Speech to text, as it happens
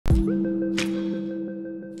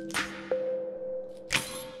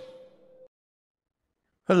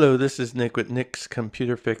Hello, this is Nick with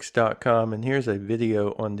nickscomputerfix.com, and here's a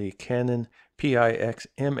video on the Canon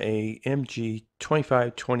PIXMA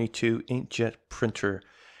MG2522 inkjet printer,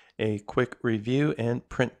 a quick review and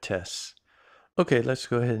print tests. Okay, let's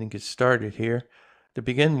go ahead and get started here. To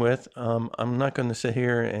begin with, I'm not going to sit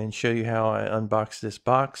here and show you how I unbox this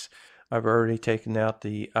box. I've already taken out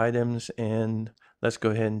the items, and let's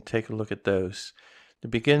go ahead and take a look at those. To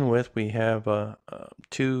begin with, we have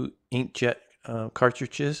two inkjet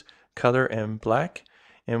cartridges, color and black,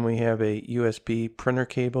 and we have a USB printer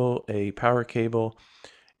cable, a power cable,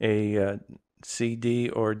 a CD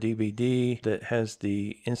or DVD that has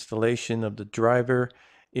the installation of the driver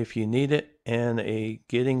if you need it, and a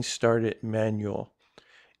getting started manual.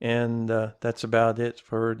 And that's about it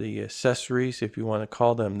for the accessories, if you want to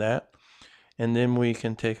call them that. And then we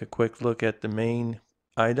can take a quick look at the main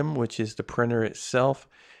item, which is the printer itself.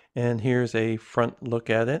 And here's a front look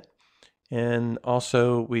at it. And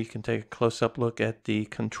also we can take a close-up look at the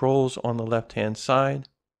controls on the left-hand side.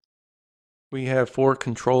 We have 4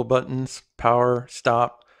 control buttons: power,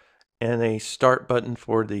 stop, and a start button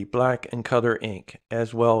for the black and color ink,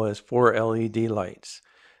 as well as 4 LED lights.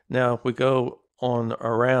 Now if we go on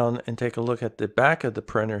around and take a look at the back of the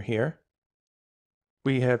printer here,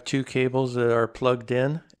 we have 2 cables that are plugged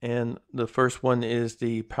in, and the first one is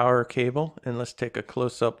the power cable, and let's take a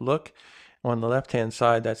close-up look. On the left hand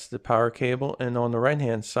side, that's the power cable, and on the right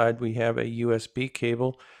hand side we have a USB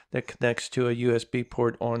cable that connects to a USB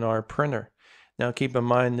port on our printer. Now keep in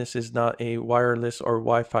mind, this is not a wireless or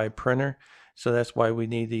Wi-Fi printer, so that's why we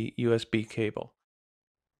need the USB cable.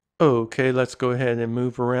 Okay, let's go ahead and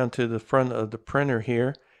move around to the front of the printer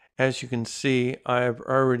here. As you can see, I've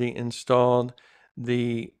already installed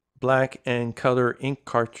the black and color ink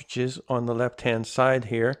cartridges on the left hand side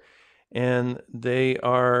here, and they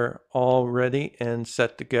are all ready and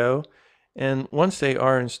set to go. And once they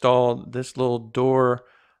are installed, this little door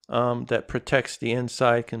that protects the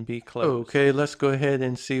inside can be closed. Okay, let's go ahead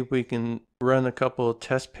and see if we can run a couple of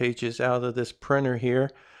test pages out of this printer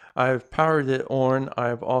here. I've powered it on.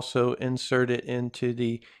 I've also inserted into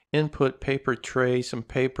the input paper tray some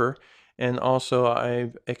paper, and also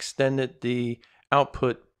I've extended the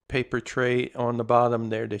output paper tray on the bottom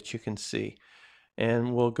there that you can see.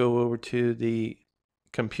 And we'll go over to the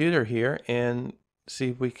computer here and see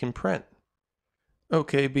if we can print.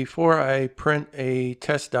 Okay, before I print a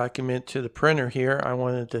test document to the printer here, I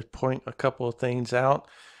wanted to point a couple of things out.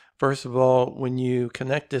 First of all, when you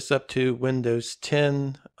connect this up to Windows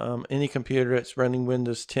 10, any computer that's running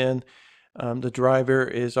Windows 10, the driver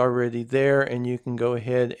is already there, and you can go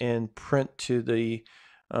ahead and print to the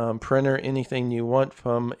printer anything you want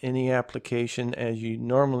from any application, as you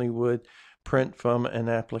normally would print from an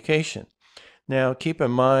application. Now keep in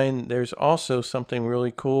mind, there's also something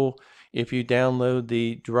really cool. If you download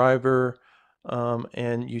the driver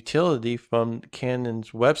and utility from Canon's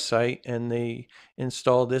website, and they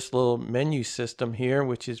install this little menu system here,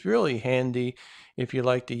 which is really handy if you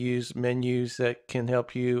like to use menus that can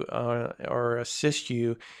help you or assist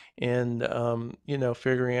you in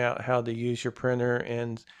figuring out how to use your printer.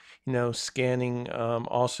 And scanning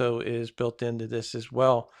also is built into this as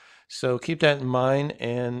well. So keep that in mind,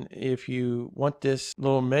 and if you want this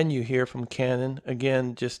little menu here from Canon,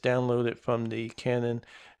 again, just download it from the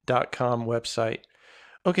canon.com website.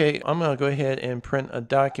 Okay, I'm going to go ahead and print a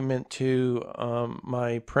document to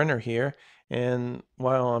my printer here, and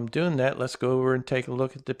while I'm doing that, let's go over and take a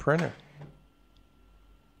look at the printer.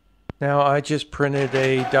 Now I just printed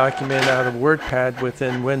a document out of WordPad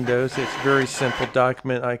within Windows. It's a very simple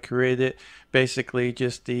document I created. Basically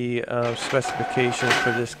just the specifications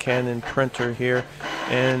for this Canon printer here,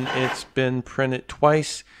 and it's been printed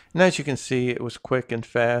twice, and as you can see, it was quick and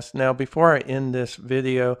fast. Now before I end this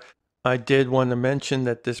video, I did want to mention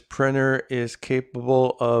that this printer is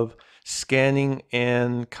capable of scanning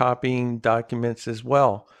and copying documents as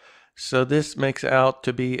well. So this makes out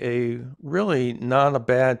to be a really not a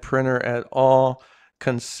bad printer at all,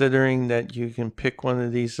 considering that you can pick one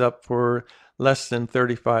of these up for less than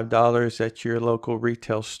 $35 at your local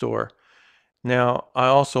retail store. Now, I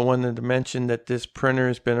also wanted to mention that this printer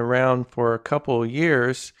has been around for a couple of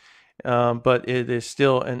years, but it is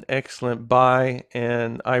still an excellent buy,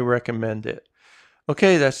 and I recommend it.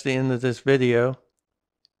 Okay, that's the end of this video.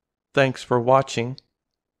 Thanks for watching.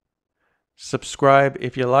 Subscribe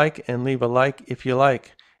if you like, and leave a like if you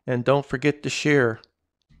like. And don't forget to share.